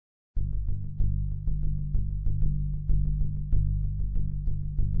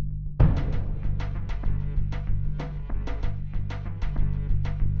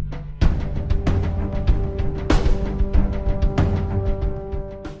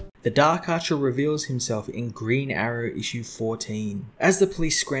The Dark Archer reveals himself in Green Arrow issue 14. As the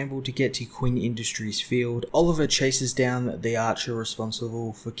police scramble to get to Quinn Industries field, Oliver chases down the Archer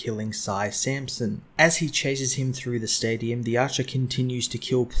responsible for killing Cy Sampson. As he chases him through the stadium, the Archer continues to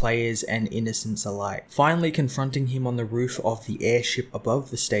kill players and innocents alike. Finally confronting him on the roof of the airship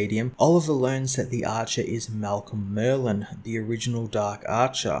above the stadium, Oliver learns that the Archer is Malcolm Merlin, the original Dark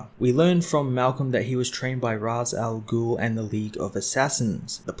Archer. We learn from Malcolm that he was trained by Ra's al Ghul and the League of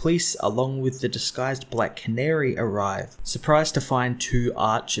Assassins. The police, along with the disguised Black Canary, arrive, surprised to find two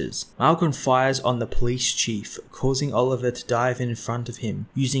archers. Malcolm fires on the police chief, causing Oliver to dive in front of him,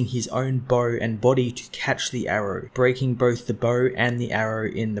 using his own bow and body to catch the arrow, breaking both the bow and the arrow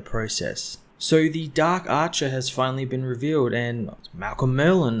in the process. So the Dark Archer has finally been revealed, and Malcolm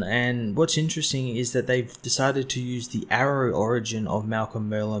Merlin, and what's interesting is that they've decided to use the Arrow origin of Malcolm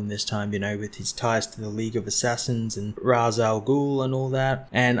Merlin this time, you know, with his ties to the League of Assassins and Ra's al Ghul and all that.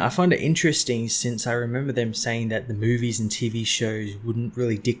 And I find it interesting since I remember them saying that the movies and TV shows wouldn't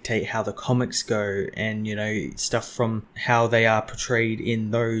really dictate how the comics go, and, you know, stuff from how they are portrayed in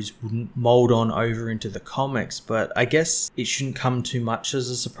those wouldn't mold on over into the comics. But I guess it shouldn't come too much as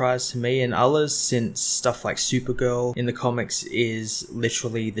a surprise to me, and since stuff like Supergirl in the comics is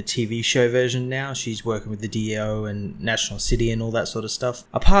literally the TV show version now. She's working with the DO and National City and all that sort of stuff.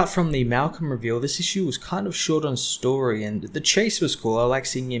 Apart from the Malcolm reveal, this issue was kind of short on story, and the chase was cool. I like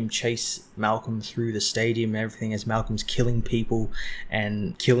seeing him chase Malcolm through the stadium and everything as Malcolm's killing people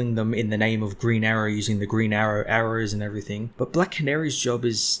and killing them in the name of Green Arrow, using the Green Arrow arrows and everything. But Black Canary's job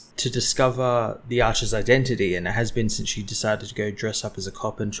is to discover the Archer's identity, and it has been since she decided to go dress up as a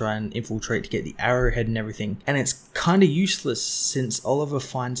cop and try and infiltrate to get the arrowhead and everything. And it's kind of useless since Oliver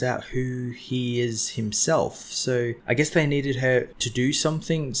finds out who he is himself. So I guess they needed her to do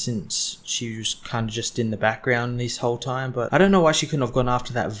something since she was kind of just in the background this whole time. But I don't know why she couldn't have gone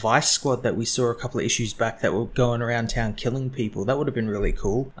after that Vice Squad that we saw a couple of issues back that were going around town killing people. That would have been really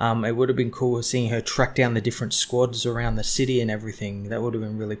cool. It would have been cool seeing her track down the different squads around the city and everything. That would have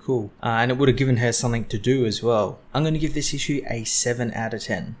been really cool. And it would have given her something to do as well. I'm going to give this issue a 7 out of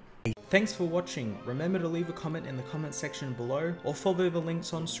 10. Thanks for watching. Remember to leave a comment in the comment section below, or follow the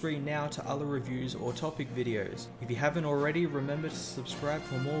links on screen now to other reviews or topic videos. If you haven't already, remember to subscribe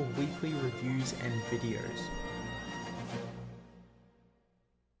for more weekly reviews and videos.